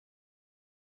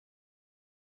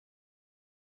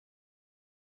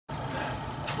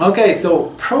Okay,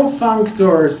 so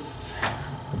profunctors.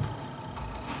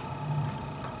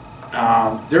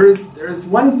 There is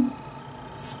one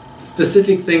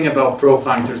specific thing about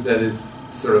profunctors that is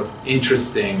sort of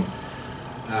interesting.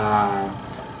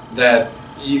 That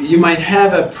you might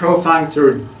have a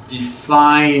profunctor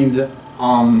defined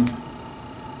on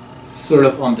sort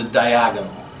of on the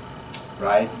diagonal,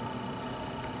 right?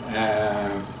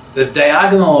 The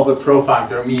diagonal of a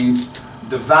profunctor means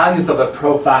the values of a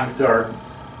profunctor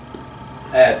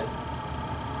at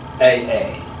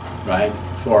AA, right?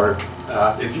 For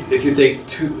if you take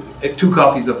two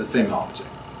copies of the same object,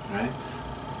 right?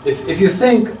 If you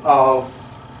think of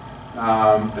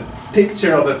a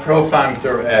picture of a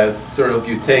profunctor as sort of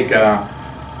you take a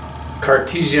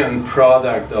Cartesian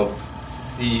product of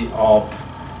C op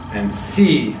and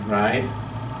C, right?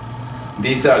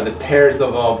 These are the pairs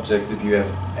of objects. If you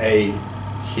have A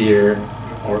here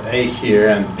or A here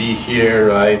and B here,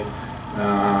 right?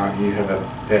 You have a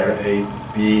pair A,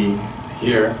 B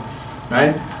here,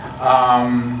 right?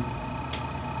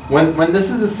 When this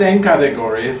is the same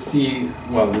category, C,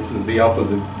 well, this is the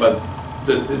opposite, but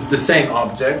it's the same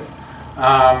object.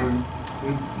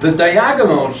 The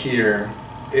diagonal here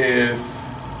is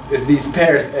these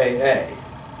pairs AA.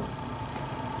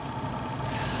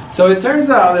 So it turns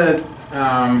out that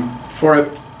for a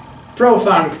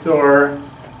profunctor,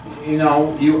 you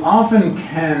know, you often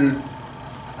can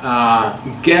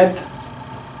get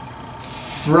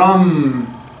from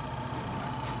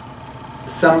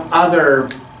some other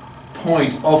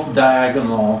point off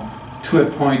diagonal to a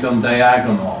point on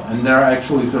diagonal, and there are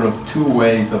actually sort of two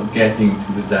ways of getting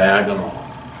to the diagonal,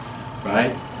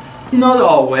 right? Not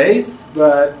always,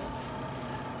 but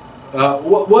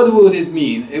what would it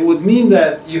mean? It would mean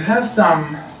that you have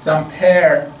some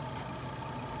pair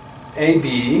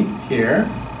AB here,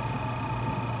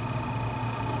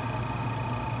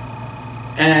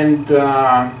 and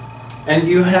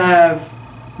you have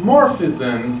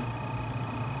morphisms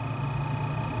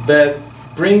that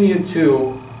bring you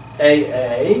to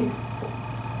AA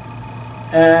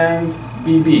and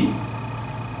BB,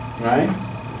 right?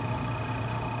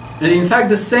 And in fact,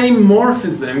 the same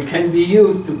morphism can be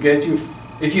used to get you,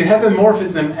 if you have a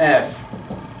morphism F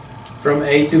from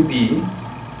A to B,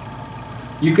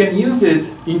 you can use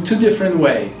it in two different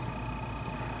ways.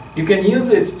 You can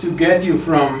use it to get you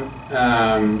from,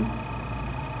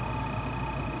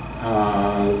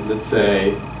 let's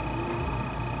say,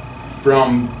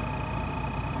 from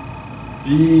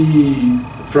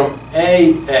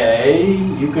AA,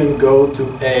 you can go to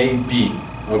AB,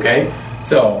 okay?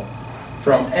 So,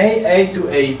 from AA to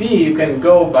AB, you can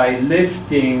go by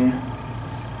lifting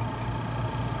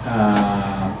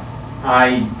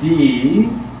ID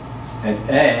at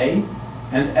A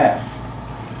and F,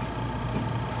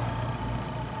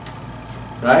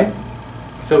 right?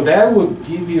 So that would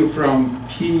give you from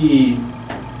PAA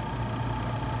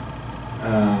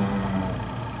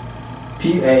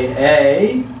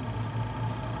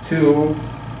to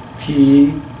PID,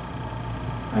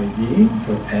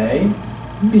 so A,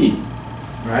 B,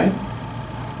 right?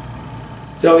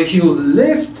 So if you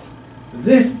lift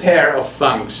this pair of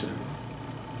functions,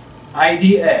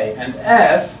 IDA and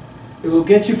F, it will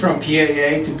get you from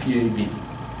PAA to PAB,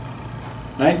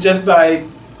 right? Just by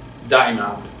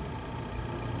die-map.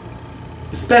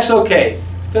 Special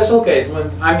case,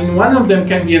 when, I mean, one of them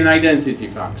can be an identity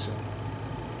function,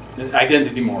 an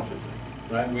identity morphism,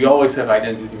 right? We always have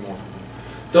identity morphism.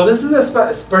 So this is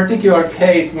a particular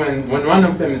case when one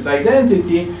of them is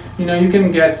identity, you know, you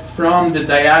can get from the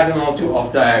diagonal to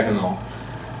off diagonal.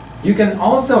 You can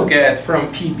also get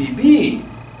from PBB,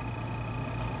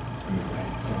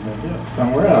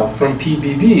 somewhere else, from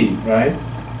PBB, right,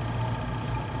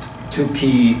 to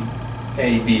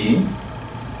PAB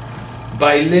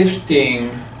by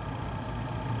lifting,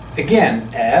 again,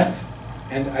 F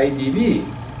and IDB,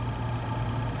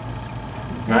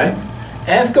 right?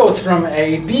 F goes from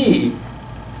AB,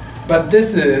 but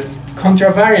this is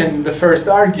contravariant in the first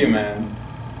argument,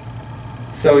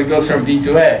 so it goes from B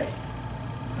to A,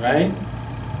 right?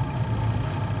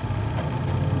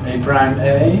 A prime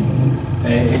A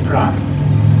prime.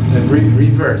 It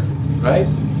reverses, right?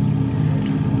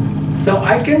 So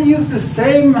I can use the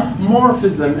same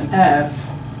morphism F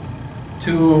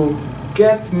to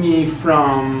get me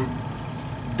from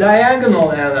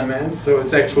diagonal elements, so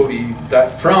it's actually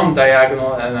from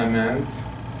diagonal elements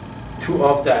to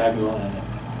off diagonal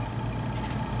elements.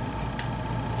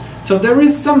 So there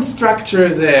is some structure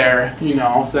there, you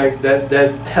know, it's like that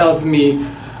tells me,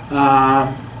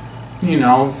 you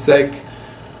know, it's like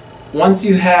once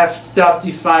you have stuff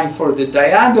defined for the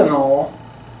diagonal,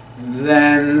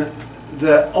 then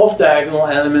the off-diagonal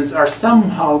elements are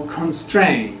somehow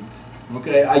constrained,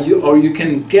 okay? Or you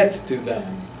can get to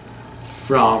them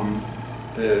from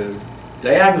the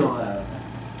diagonal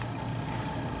elements.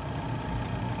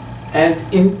 And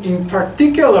in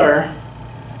particular,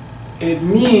 it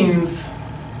means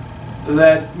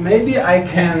that maybe I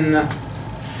can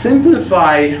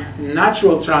simplify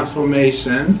natural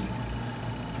transformations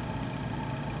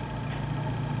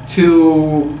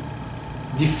to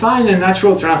define a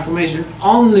natural transformation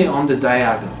only on the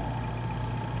diagonal.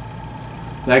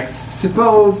 Like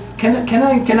suppose, can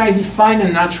I define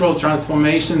a natural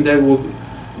transformation that would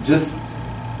just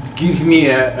give me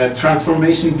a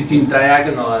transformation between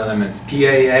diagonal elements,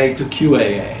 PAA to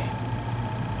QAA?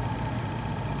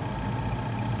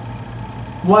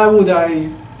 Why would I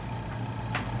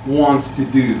want to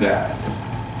do that?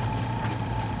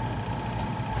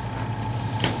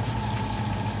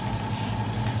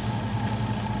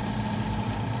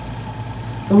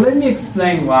 So let me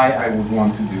explain why I would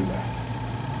want to do that.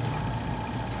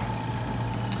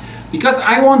 Because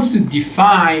I want to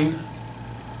define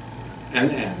an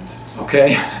end,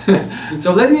 okay?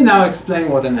 So let me now explain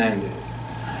what an end is.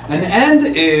 An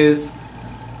end is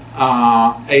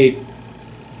a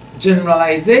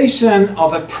generalization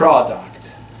of a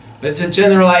product. It's a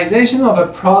generalization of a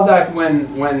product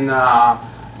when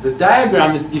the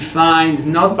diagram is defined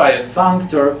not by a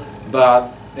functor,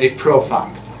 but a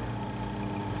profunctor.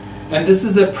 And this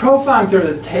is a profunctor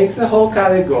that takes a whole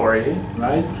category,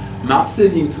 right? Maps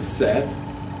it into set.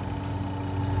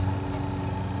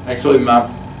 Actually,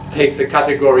 takes a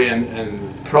category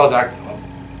and product of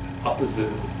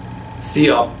opposite C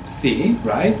of C,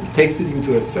 right? It takes it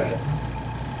into a set.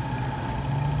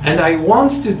 And I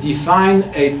want to define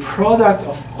a product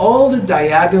of all the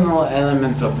diagonal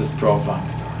elements of this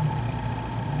profunctor.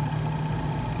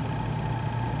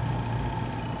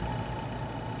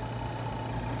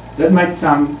 That might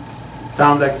sound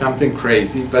like something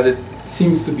crazy, but it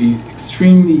seems to be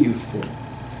extremely useful.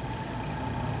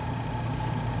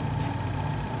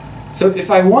 So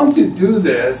if I want to do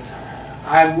this,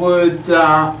 I would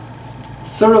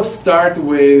sort of start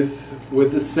with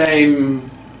the same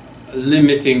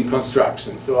limiting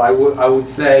construction. So I would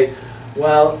say,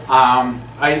 well,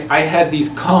 I had these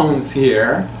cones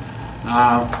here.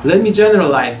 Let me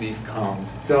generalize these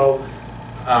cones. So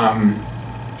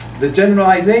the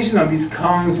generalization of these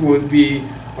cones would be,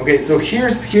 okay, so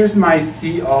here's my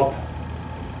C op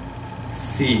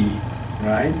C,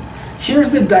 right? Here's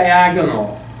the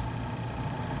diagonal.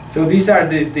 So these are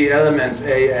the elements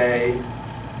AA,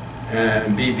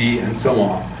 BB, and so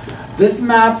on. This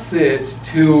maps it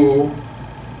to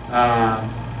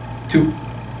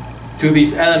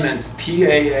these elements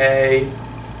PAA,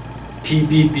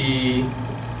 PBB,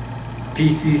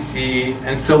 PCC,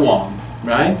 and so on,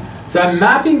 right? So I'm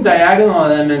mapping diagonal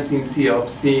elements in C of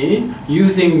C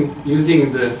using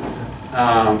this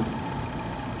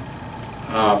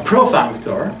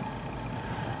profunctor.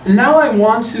 And now I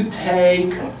want to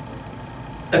take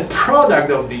a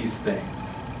product of these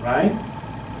things, right?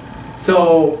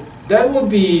 So that would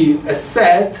be a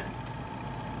set.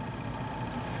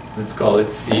 Let's call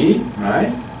it C,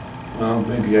 right? Well,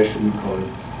 maybe I shouldn't call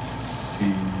it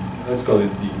C. Let's call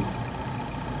it D.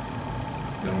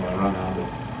 Then we'll run out of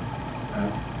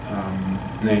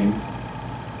names.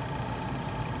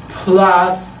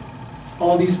 Plus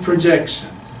all these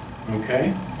projections,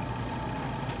 okay?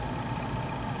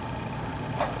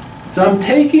 So I'm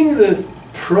taking this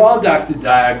product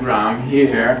diagram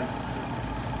here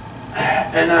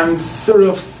and I'm sort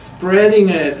of spreading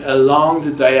it along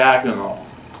the diagonal,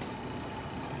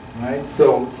 right?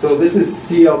 So this is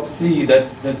C of C,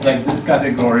 that's like this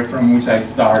category from which I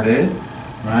started,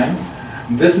 right?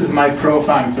 This is my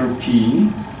profunctor P,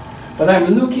 but I'm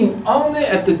looking only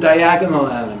at the diagonal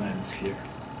elements here.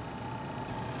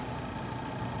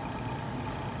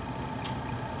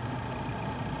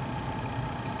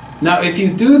 Now, if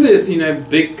you do this in a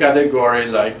big category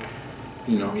like,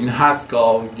 you know, in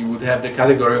Haskell, you would have the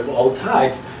category of all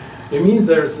types. It means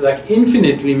there's like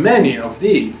infinitely many of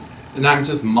these, and I'm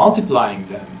just multiplying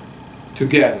them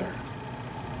together,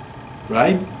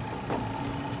 right?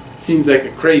 Seems like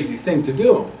a crazy thing to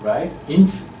do, right?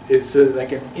 It's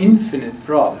like an infinite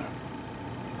product.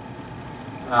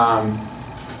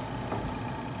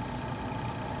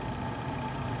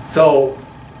 So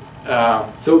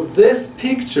this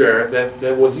picture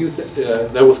that was used,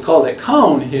 that was called a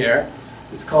cone here,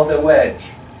 it's called a wedge.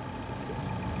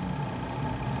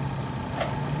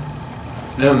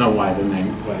 I don't know why the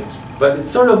name wedge, but it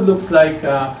sort of looks like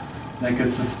a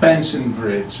suspension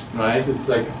bridge, right? It's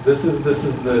like this is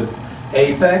the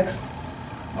apex.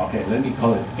 Okay, let me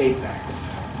call it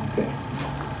apex. Okay.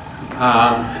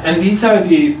 And these are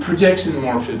the projection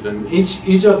morphism.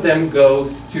 Each of them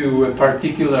goes to a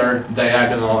particular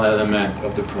diagonal element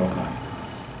of the profile.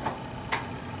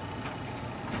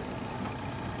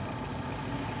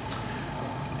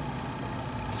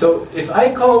 So if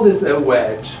I call this a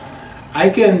wedge, I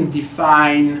can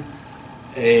define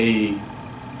a...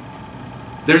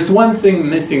 There's one thing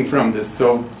missing from this,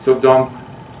 so don't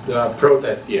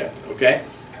protest yet, okay?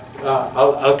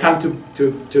 I'll come to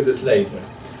this later,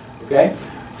 okay?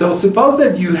 So suppose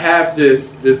that you have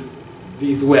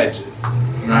these wedges,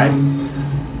 right?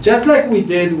 Just like we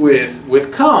did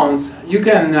with cones, you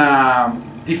can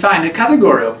define a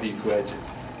category of these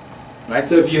wedges, right?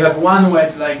 So if you have one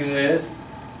wedge like this,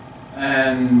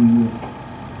 and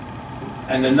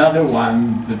another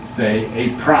one, let's say A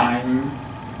prime,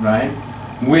 right,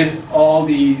 with all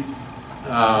these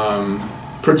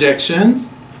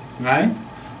projections, right,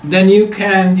 then you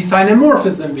can define a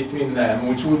morphism between them,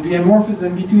 which would be a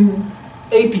morphism between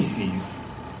APCs,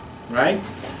 right?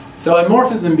 So a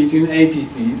morphism between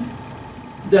APCs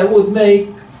that would make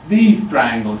these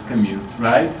triangles commute,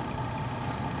 right?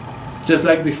 Just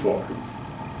like before.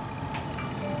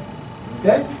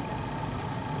 Okay?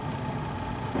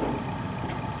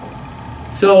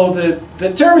 So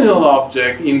the terminal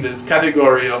object in this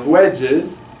category of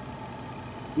wedges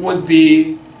would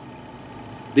be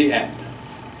the end.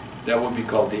 That would be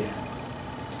called the end.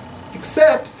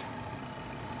 Except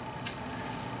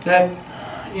that,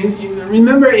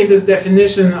 remember in this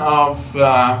definition of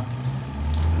a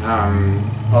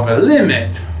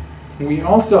limit, we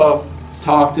also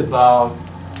talked about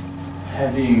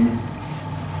having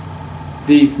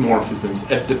these morphisms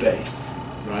at the base,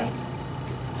 right?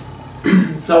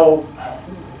 So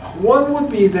what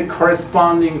would be the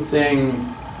corresponding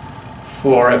things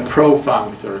for a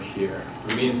profunctor here?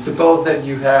 I mean, suppose that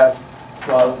you have,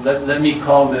 well, let me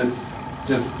call this,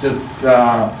 just to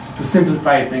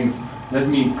simplify things, let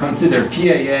me consider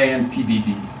PAA and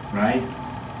PBB, right?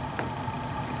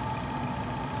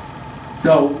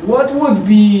 So what would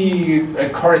be a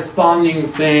corresponding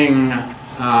thing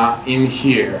in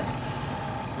here?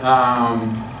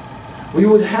 We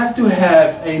would have to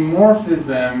have a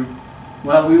morphism,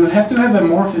 well, we would have to have a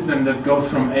morphism that goes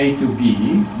from A to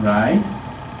B, right?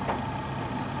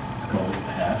 Let's call it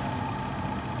F.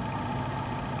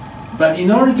 But in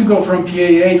order to go from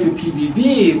PAA to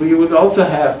PBB, we would also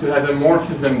have to have a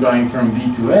morphism going from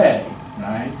B to A,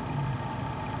 right?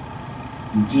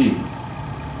 G.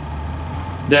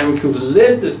 Then we could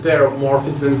lift this pair of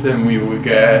morphisms and we would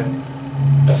get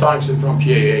a function from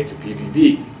PAA to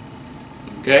PBB,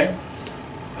 okay?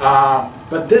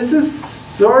 But this is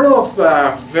sort of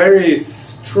a very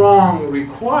strong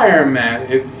requirement.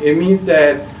 It means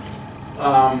that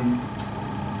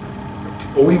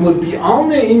we would be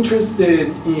only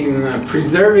interested in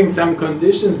preserving some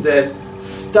conditions that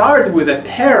start with a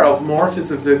pair of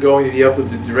morphisms that go in the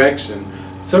opposite direction,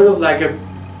 sort of like a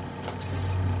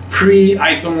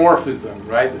pre-isomorphism,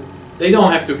 right? They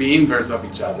don't have to be inverse of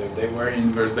each other. If they were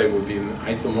inverse, they would be an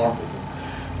isomorphism.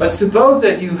 But suppose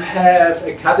that you have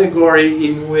a category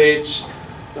in which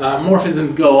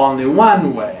morphisms go only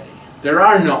one way. There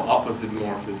are no opposite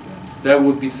morphisms. That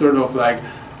would be sort of like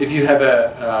if you have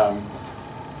a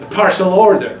partial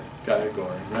order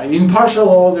category, right? In partial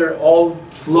order, all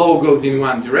flow goes in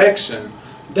one direction.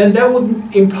 Then that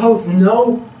would impose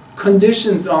no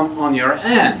conditions on your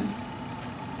end.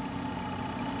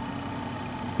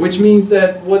 Which means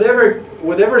that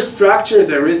whatever structure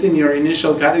there is in your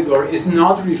initial category is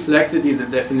not reflected in the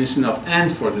definition of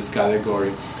end for this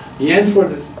category. The end for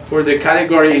the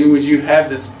category in which you have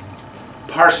this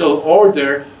partial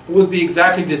order would be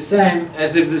exactly the same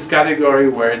as if this category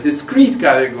were a discrete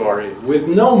category with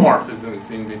no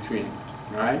morphisms in between,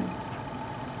 right?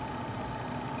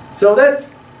 So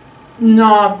that's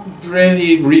not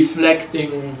really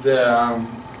reflecting the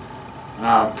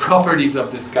properties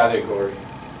of this category.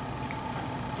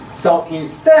 So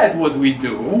instead what we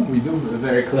do a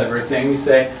very clever thing. We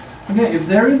say, okay, if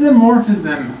there is a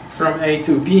morphism from A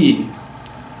to B,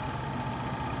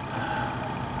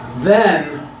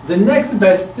 then the next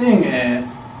best thing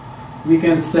is we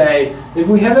can say, if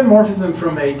we have a morphism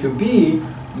from A to B,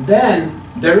 then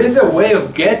there is a way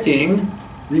of getting,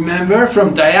 remember,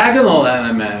 from diagonal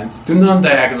elements to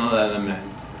non-diagonal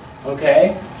elements.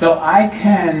 Okay? So I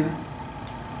can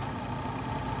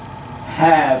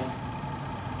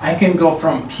go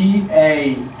from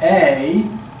PAA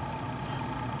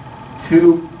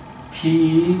to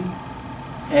PAB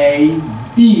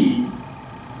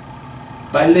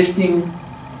by lifting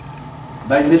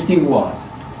what?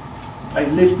 By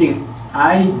lifting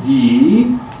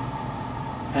ID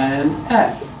and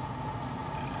F.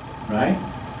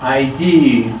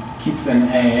 ID keeps an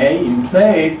A in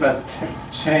place, but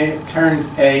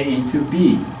turns A into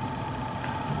B.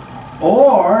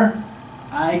 Or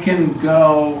I can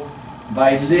go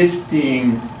by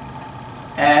lifting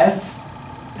F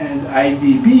and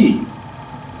IDB.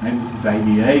 Right? This is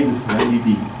IDA, this is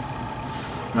IDB.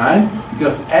 Right?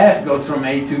 Because F goes from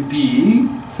A to B,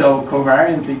 so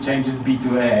covariantly changes B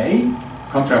to A,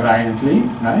 contravariantly,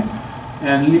 right?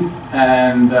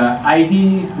 And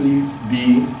ID leaves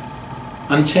B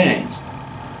unchanged.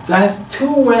 So I have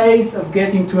two ways of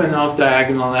getting to an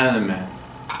off-diagonal element,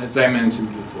 as I mentioned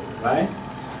before, right?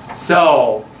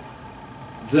 So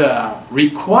the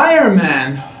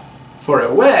requirement for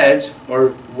a wedge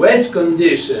or wedge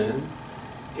condition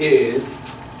is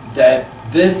that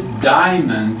this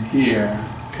diamond here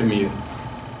commutes.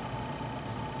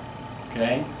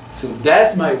 Okay? So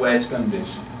that's my wedge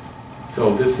condition.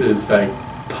 So this is like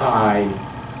pi.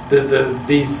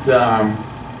 These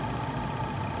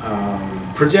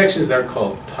projections are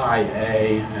called pi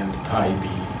A and pi B.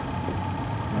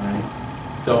 Right?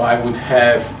 So I would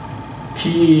have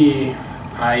P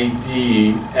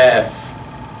ID F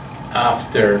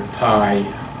after pi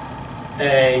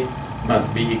A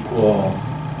must be equal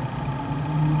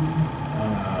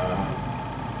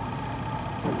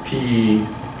P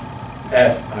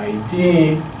F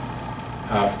ID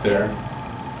after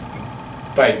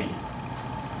pi B.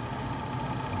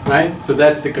 Right? So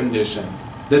that's the condition.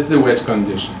 That's the wedge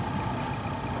condition.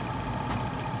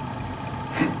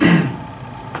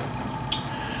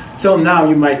 So now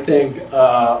you might think,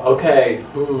 okay,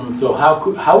 so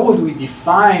how would we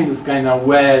define this kind of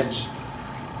wedge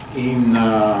in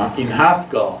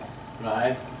Haskell,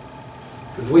 right?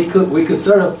 Because we could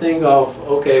sort of think of,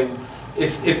 okay,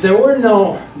 if there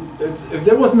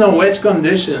was no wedge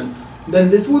condition, then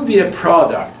this would be a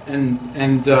product, and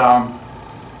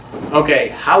okay,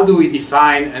 how do we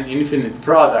define an infinite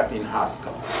product in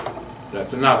Haskell?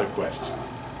 That's another question.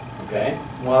 Okay,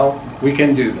 well, we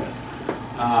can do this.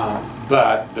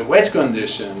 But the wedge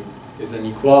condition is an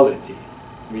equality.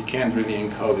 We can't really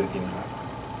encode it in Haskell.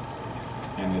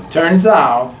 And it turns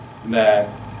out that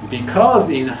because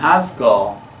in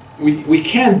Haskell, we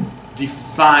can't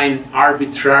define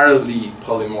arbitrarily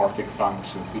polymorphic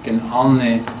functions. We can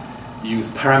only use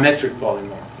parametric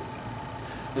polymorphism.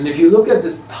 And if you look at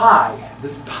this pi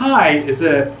is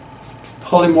a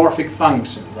polymorphic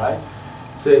function, right?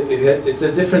 It's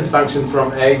a different function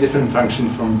from A, different function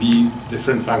from B,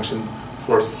 different function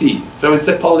for C. So it's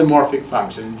a polymorphic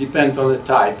function. It depends on the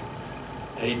type,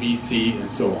 A, B, C,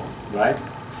 and so on, right?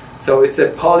 So it's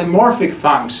a polymorphic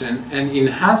function, and in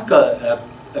Haskell,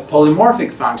 a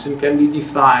polymorphic function can be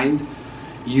defined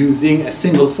using a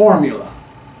single formula,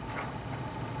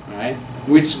 right?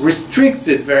 Which restricts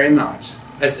it very much,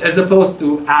 as opposed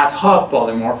to ad hoc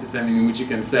polymorphism, in which you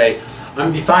can say,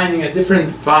 I'm defining a different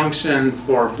function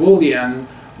for Boolean,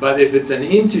 but if it's an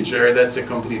integer, that's a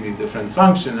completely different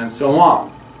function, and so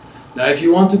on. Now, if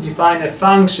you want to define a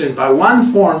function by one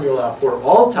formula for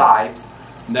all types,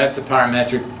 that's a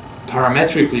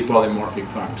parametrically polymorphic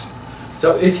function.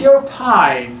 So if your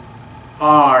pi's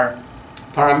are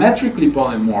parametrically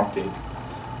polymorphic,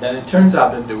 then it turns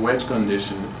out that the wedge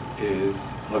condition is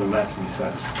automatically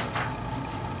satisfied.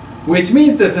 Which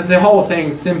means that the whole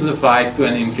thing simplifies to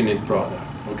an infinite product,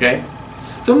 okay?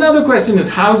 So another question is,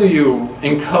 how do you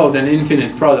encode an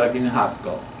infinite product in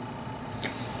Haskell?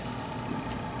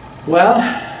 Well,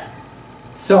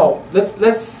 so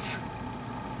let's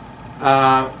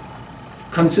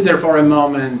consider for a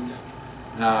moment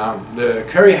the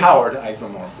Curry-Howard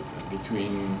isomorphism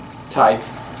between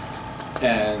types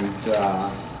and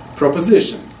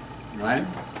propositions, right?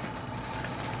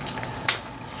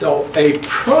 So a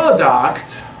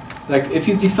product, like if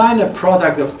you define a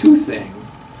product of two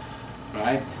things,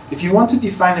 right? If you want to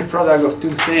define a product of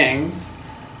two things,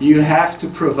 you have to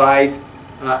provide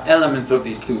elements of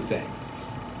these two things.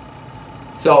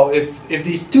 So if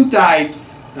these two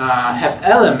types have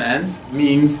elements,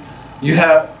 means you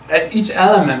have at each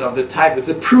element of the type is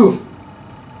a proof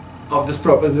of this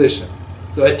proposition.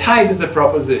 So a type is a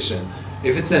proposition.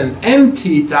 If it's an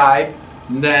empty type,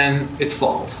 then it's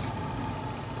false.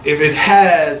 If it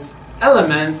has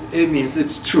elements, it means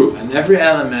it's true, and every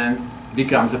element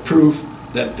becomes a proof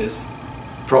that this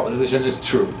proposition is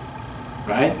true,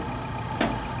 right?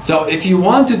 So if you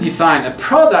want to define a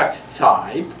product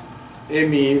type, it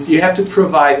means you have to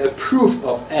provide a proof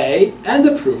of A and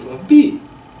a proof of B.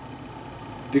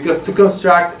 Because to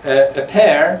construct a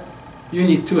pair, you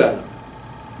need two elements,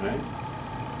 right?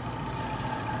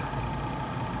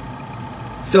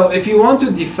 So if you want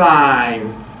to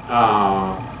define,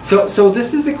 so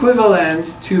this is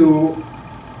equivalent to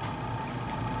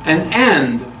an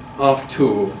AND of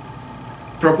two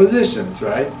propositions,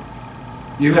 right?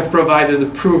 You have provided the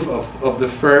proof of the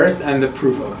first and the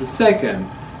proof of the second.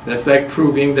 That's like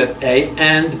proving that A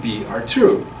and B are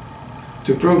true.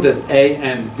 To prove that A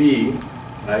and B,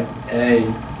 right, A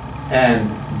and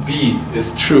B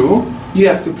is true, you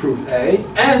have to prove A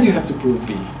and you have to prove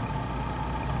B.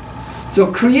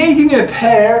 So creating a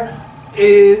pair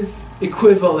is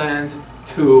equivalent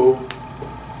to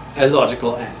a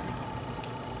logical AND.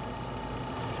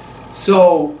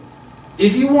 So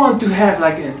if you want to have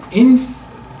like an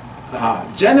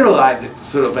generalize it to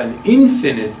sort of an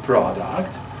infinite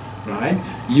product, right,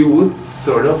 you would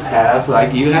sort of have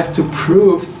like, you have to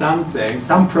prove something,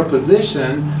 some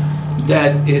proposition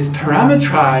that is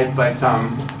parameterized by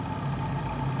some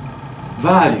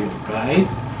value, right?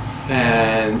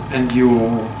 And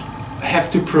you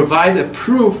have to provide a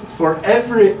proof for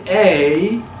every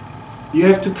A. You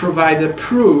have to provide a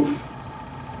proof,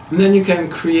 and then you can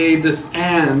create this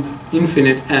AND,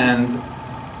 infinite AND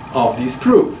of these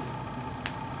proofs.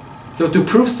 So to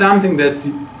prove something that's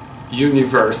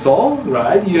universal,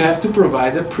 right, you have to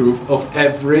provide a proof of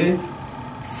every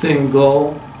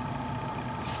single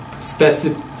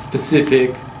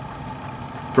specific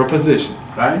proposition,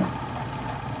 right?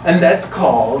 And that's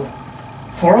called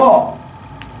for all.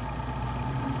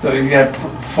 So if you have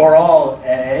for all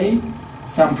A,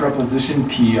 some proposition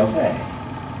P of A.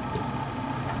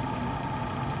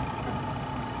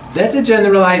 That's a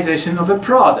generalization of a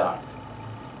product,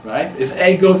 right? If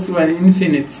A goes through an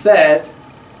infinite set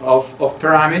of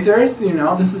parameters, you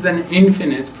know, this is an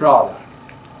infinite product.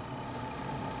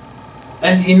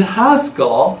 And in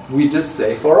Haskell, we just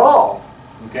say for all,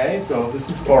 okay? So this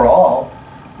is for all,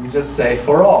 we just say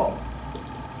for all.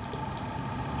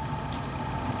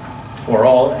 For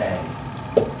all A.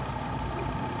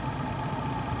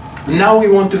 Now we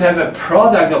want to have a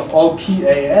product of all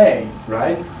PAAs,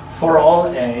 right? For all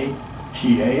A,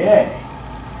 PAA.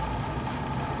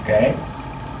 Okay?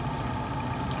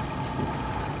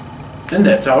 And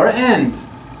that's our AND.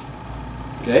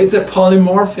 Okay? It's a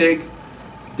polymorphic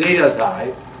data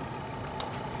type,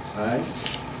 right?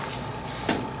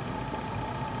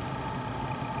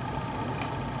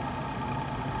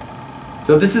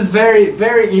 So this is very,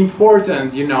 very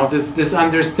important, you know, this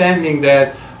understanding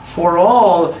that for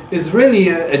all is really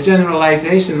a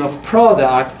generalization of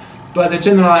product, but a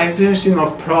generalization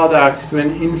of product to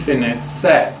an infinite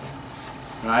set,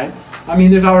 right? I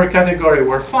mean, if our category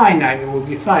were finite, it would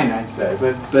be finite set,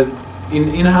 but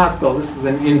in Haskell, this is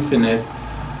an infinite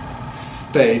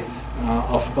space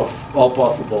of all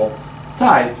possible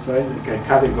types, right? Like a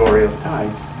category of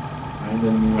types, right?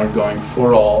 Then we are going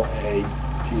for all A's,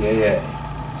 PAA.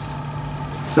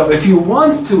 So if you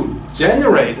want to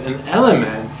generate an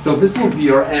element, so this would be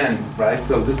your AND, right?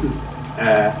 So this is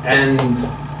AND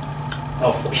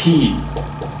of P.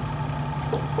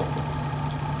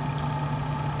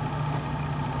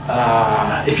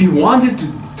 If you wanted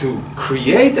to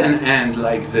create an AND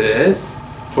like this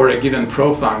for a given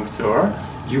profunctor,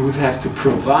 you would have to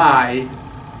provide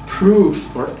proofs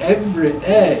for every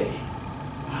A.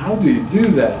 How do you do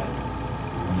that?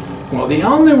 Well, the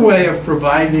only way of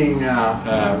providing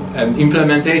an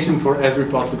implementation for every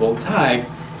possible type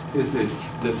is if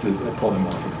this is a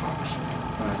polymorphic function.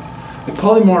 Right? A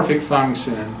polymorphic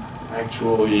function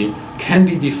actually can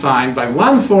be defined by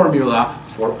one formula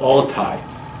for all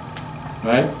types,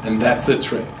 right? And that's the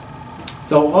trick.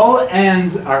 So all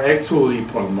ANDs are actually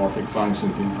polymorphic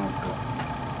functions in Haskell.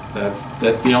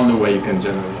 That's the only way you can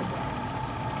generate them,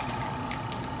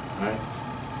 right?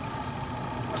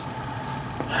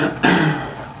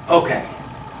 Okay,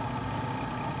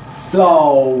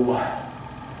 so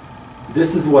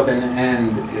this is what an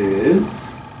AND is.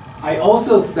 I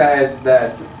also said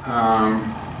that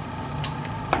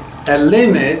a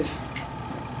limit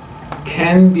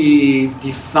can be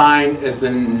defined as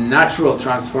a natural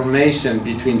transformation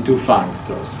between two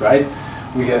functors, right?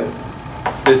 We have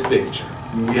this picture.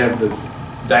 We have this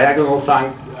diagonal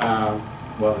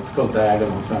well, it's called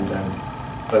diagonal sometimes,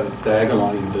 but it's diagonal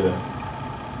in the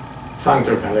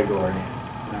functor category.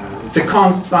 It's a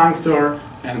const functor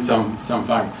and some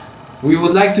functor. We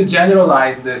would like to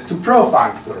generalize this to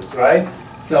profunctors, right?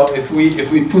 So if we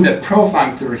put a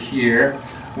profunctor here,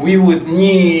 we would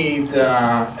need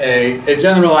a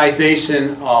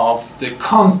generalization of the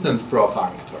constant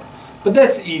profunctor. But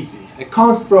that's easy. A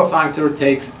const profunctor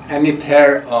takes any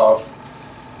pair of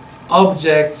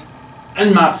objects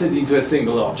and maps it into a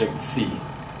single object C,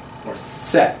 or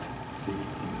set C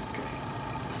in this case,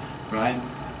 right?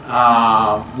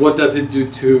 What does it do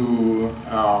to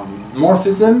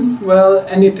morphisms? Well,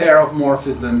 any pair of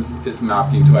morphisms is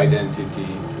mapped into identity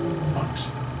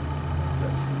function.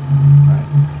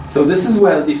 Right? So this is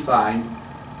well defined.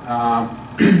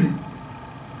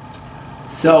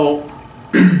 So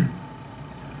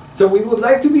we would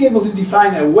like to be able to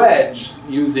define a wedge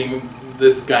using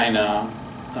this kind of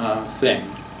thing.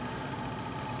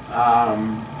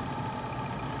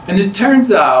 And it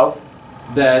turns out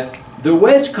that the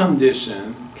wedge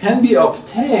condition can be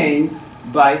obtained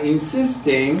by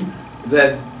insisting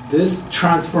that this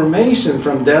transformation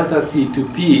from delta C to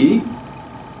P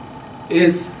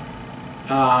is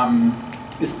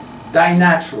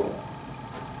dinatural.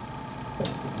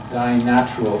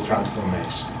 Dinatural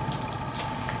transformation.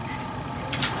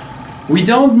 We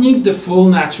don't need the full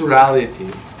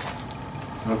naturality,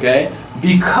 okay?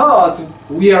 Because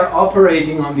we are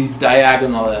operating on these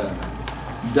diagonal elements.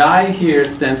 Di here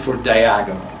stands for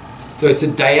diagonal. So it's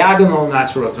a diagonal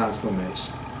natural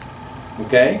transformation,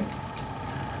 okay?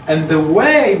 And the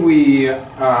way we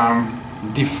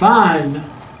define,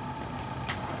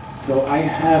 so I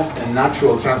have a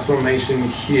natural transformation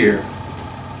here.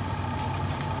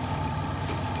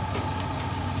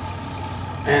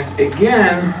 And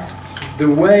again, the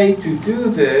way to do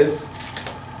this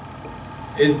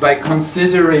is by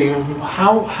considering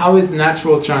how is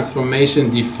natural transformation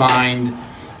defined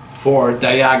for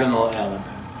diagonal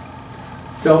elements.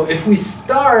 So if we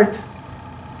start,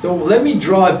 so let me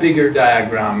draw a bigger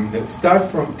diagram that starts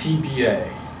from PBA,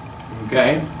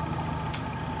 okay?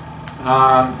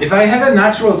 If I have a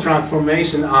natural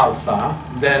transformation alpha,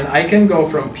 then I can go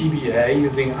from PBA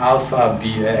using alpha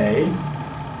BA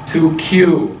to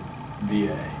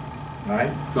QBA,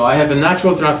 right? So I have a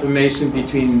natural transformation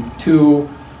between two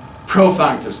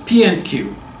profunctors, P and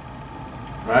Q,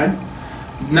 right?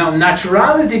 Now,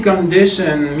 naturality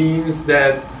condition means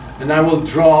that, and I will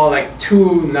draw like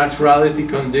two naturality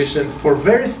conditions for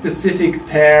very specific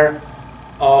pair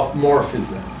of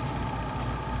morphisms.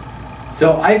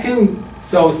 So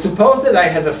suppose that I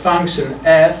have a function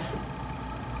f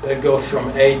that goes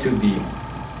from A to B,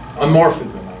 a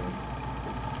morphism, I mean.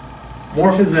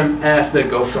 Morphism f that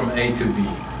goes from A to B.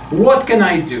 What can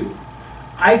I do?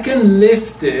 I can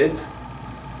lift it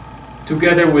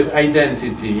together with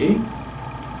identity,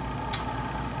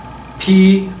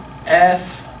 P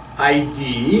F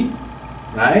ID,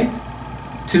 right?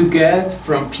 To get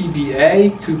from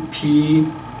PBA to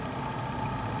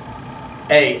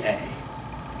PAA,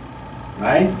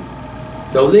 right?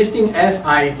 So lifting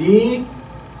FID,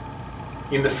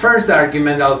 in the first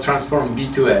argument I'll transform B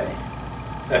to A.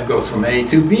 F goes from A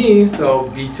to B, so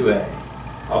B to A,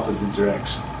 opposite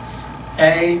direction.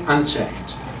 A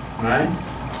unchanged, right?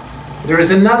 There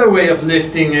is another way of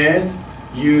lifting it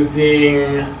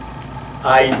using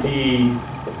ID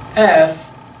F,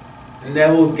 and that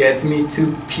will get me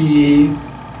to P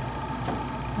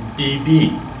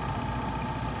BB,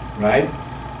 right?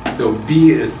 So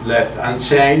B is left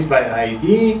unchanged by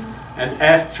ID, and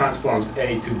F transforms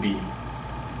A to B.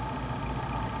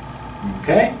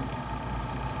 Okay?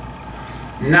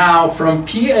 Now from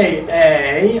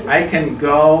PAA, I can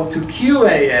go to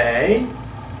QAA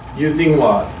using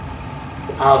what?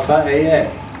 Alpha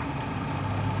AA.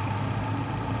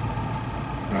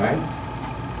 Right?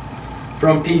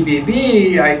 From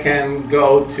PBB, I can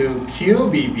go to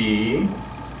QBB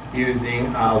using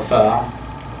alpha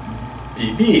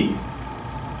BB.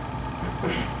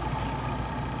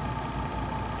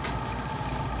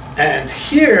 And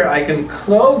here I can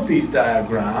close these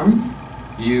diagrams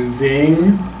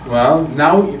using, well,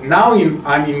 now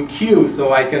I'm in Q,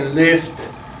 so I can lift,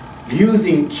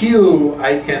 using Q,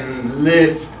 I can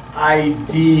lift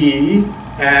ID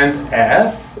and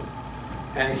F,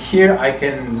 and here I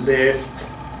can lift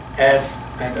F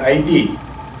and ID.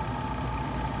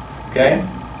 Okay?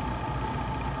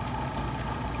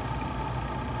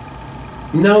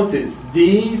 Notice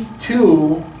these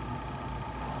two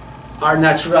are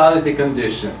naturality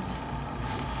conditions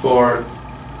for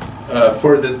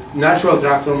the natural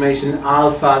transformation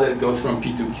alpha that goes from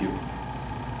P to Q.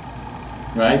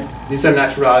 Right? These are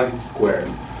naturality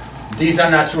squares. These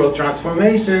are natural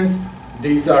transformations.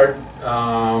 These are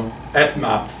F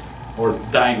maps or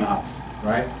die maps,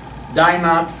 right? Die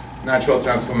maps, natural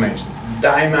transformations.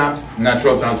 Die maps,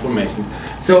 natural transformations.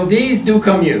 So these do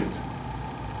commute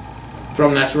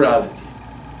from naturality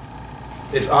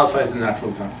if alpha is a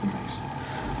natural transformation.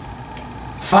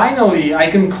 Finally, I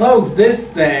can close this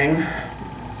thing,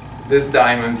 this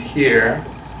diamond here,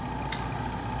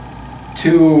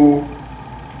 to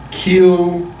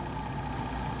Q.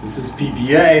 This is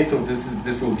PBA, so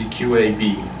this will be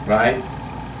QAB, right?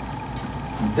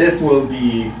 This will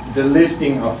be the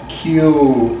lifting of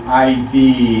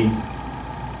QID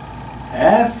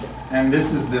F, and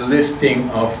this is the lifting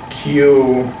of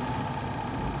QF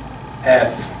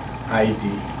ID,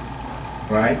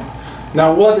 right?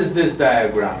 Now what is this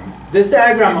diagram? This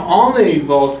diagram only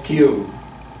involves Q's,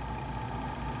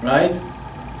 right?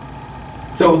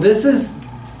 So this is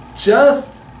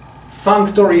just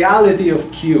functoriality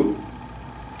of Q.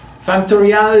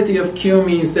 Functoriality of Q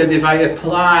means that if I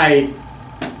apply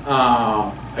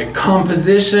a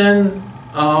composition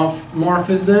of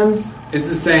morphisms, it's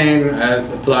the same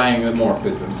as applying a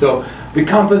morphism. So the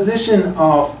composition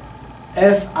of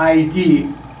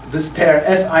FID, this pair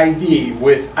FID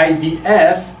with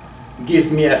IDF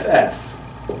gives me FF,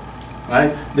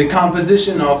 right? The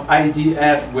composition of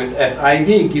IDF with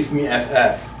FID gives me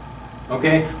FF,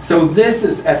 okay? So this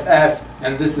is FF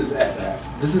and this is FF.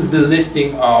 This is the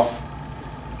lifting of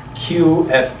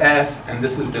QFF and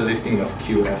this is the lifting of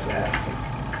QFF.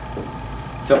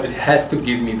 So it has to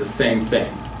give me the same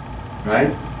thing,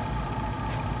 right?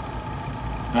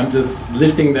 I'm just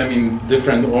lifting them in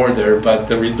different order, but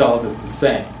the result is the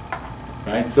same,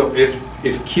 right? So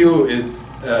if Q is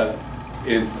a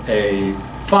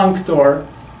functor,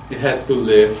 it has to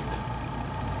lift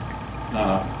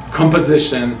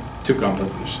composition to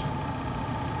composition,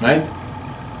 right?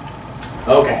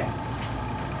 Okay.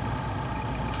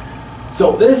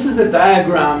 So this is a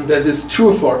diagram that is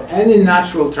true for any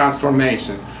natural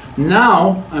transformation.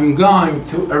 Now I'm going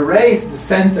to erase the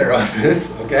center of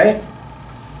this, okay?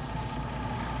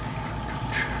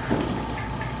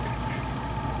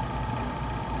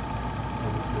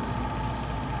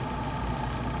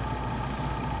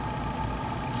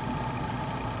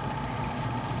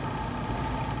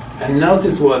 And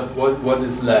notice what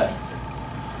is left.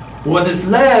 What is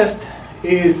left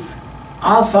is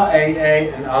alpha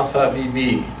AA and alpha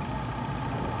BB.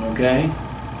 Okay?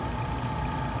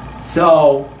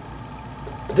 So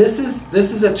this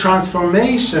is a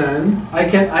transformation. I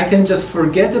can just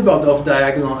forget about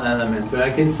off-diagonal elements. And I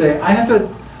can say I have a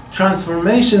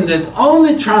transformation that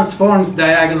only transforms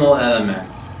diagonal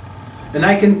elements. And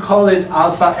I can call it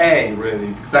alpha A, really,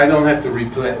 because I don't have to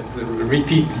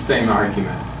repeat the same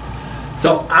argument.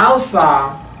 So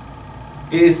alpha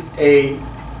is a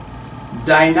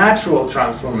dinatural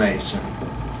transformation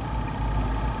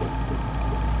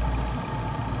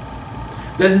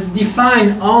that is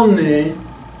defined only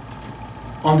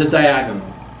on the diagonal.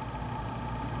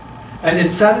 And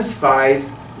it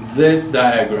satisfies this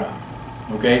diagram.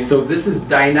 Okay, so this is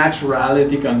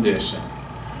dinaturality condition.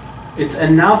 It's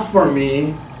enough for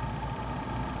me.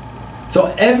 So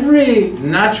every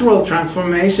natural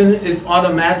transformation is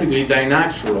automatically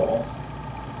dinatural.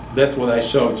 That's what I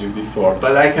showed you before.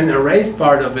 But I can erase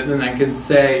part of it and I can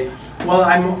say, well,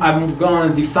 I'm going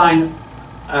to define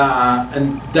a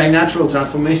dinatural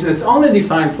transformation that's only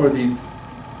defined for these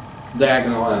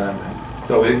diagonal elements.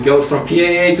 So it goes from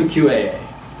PAA to QAA,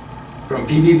 from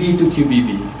PBB to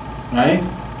QBB, right?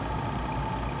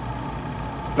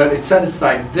 But it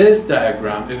satisfies this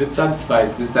diagram. If it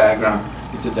satisfies this diagram,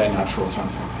 it's a dinatural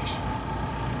transformation.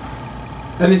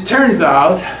 And it turns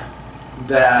out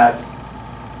that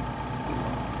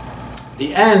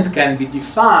the end can be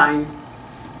defined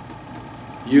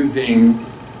using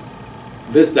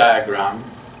this diagram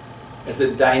as a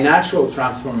dinatural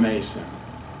transformation.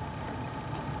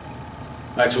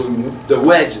 Actually, the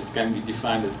wedges can be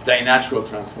defined as dinatural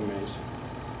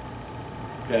transformations.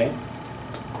 Okay?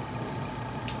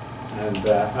 And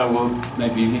I will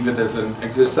maybe leave it as an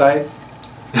exercise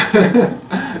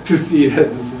to see that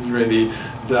this is really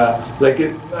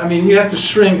I mean, you have to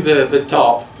shrink the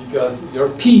top because your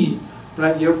P,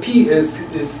 right? Your P is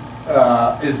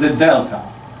the delta.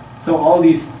 So all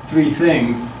these three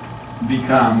things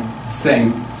become the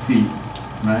same C,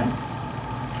 right?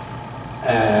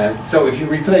 So if you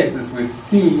replace this with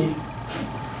C,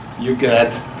 you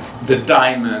get the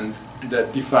diamond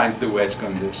that defines the wedge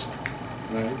condition,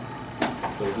 right?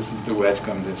 So this is the wedge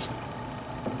condition.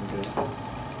 Okay.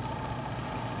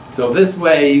 So this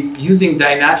way, using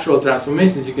dinatural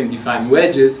transformations, you can define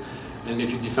wedges, and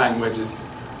if you define wedges,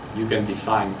 you can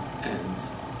define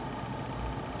ends.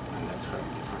 And that's how you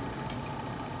define ends.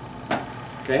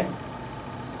 Okay?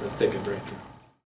 Let's take a break now.